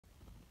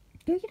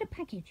Go get a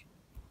package.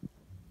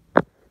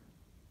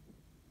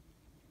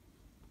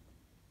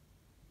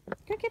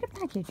 Go get a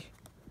package.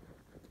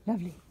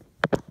 Lovely.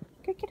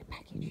 Go get a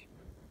package.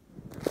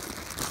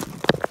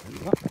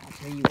 I'll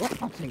tell you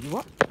what. I'll tell you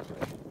what.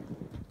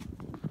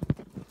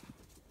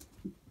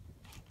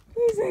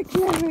 Who's a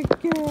clever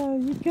girl?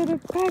 You got a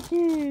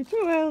package.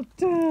 Well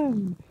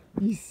done.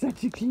 You're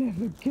such a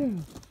clever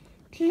girl.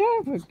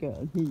 Clever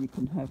girl. Here you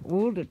can have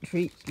all the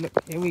treats. Look,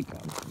 here we go.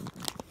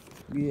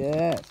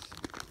 Yes.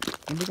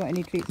 Have we got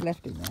any treats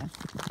left in there?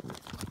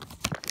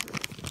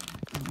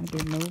 I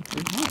don't know if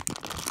we have.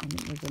 I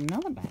think there's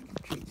another bag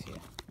of treats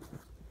here.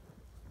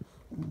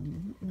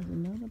 There's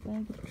another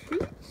bag of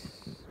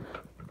treats.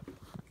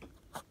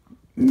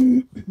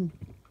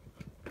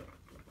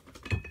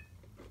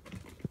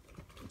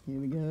 Here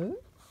we go.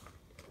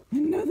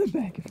 Another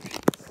bag of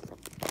treats.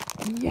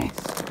 Yes.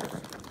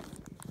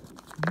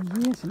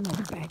 Yes,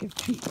 another bag of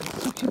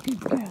treats. Such a good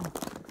girl.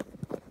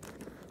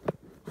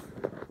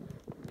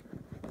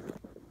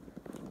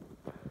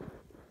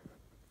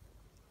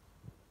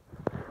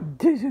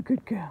 There's a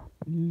good girl.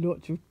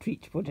 Lots of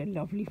treats for the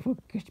lovely for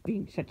just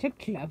being such a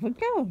clever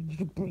girl.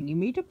 Just bringing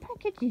me the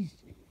packages.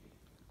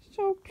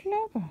 So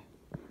clever.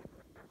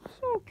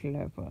 So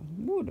clever.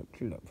 What a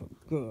clever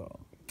girl.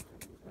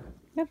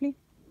 Lovely.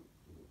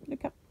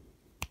 Look up.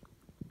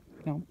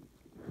 No.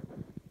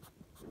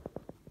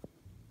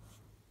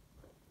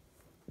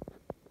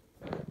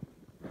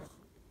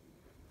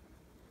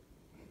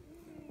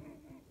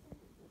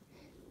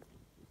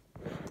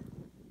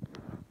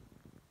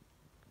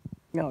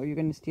 No, you're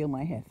going to steal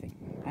my hair thing.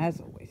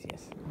 As always,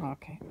 yes.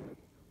 Okay.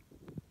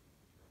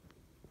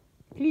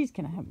 Please,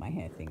 can I have my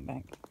hair thing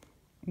back?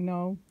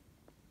 No.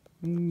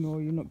 No,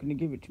 you're not going to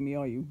give it to me,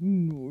 are you?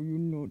 No, you're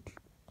not.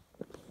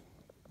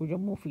 With a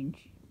muffins.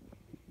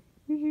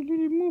 With a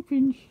little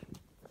muffins.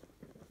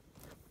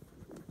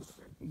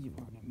 You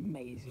are an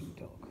amazing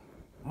dog.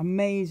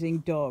 Amazing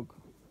dog.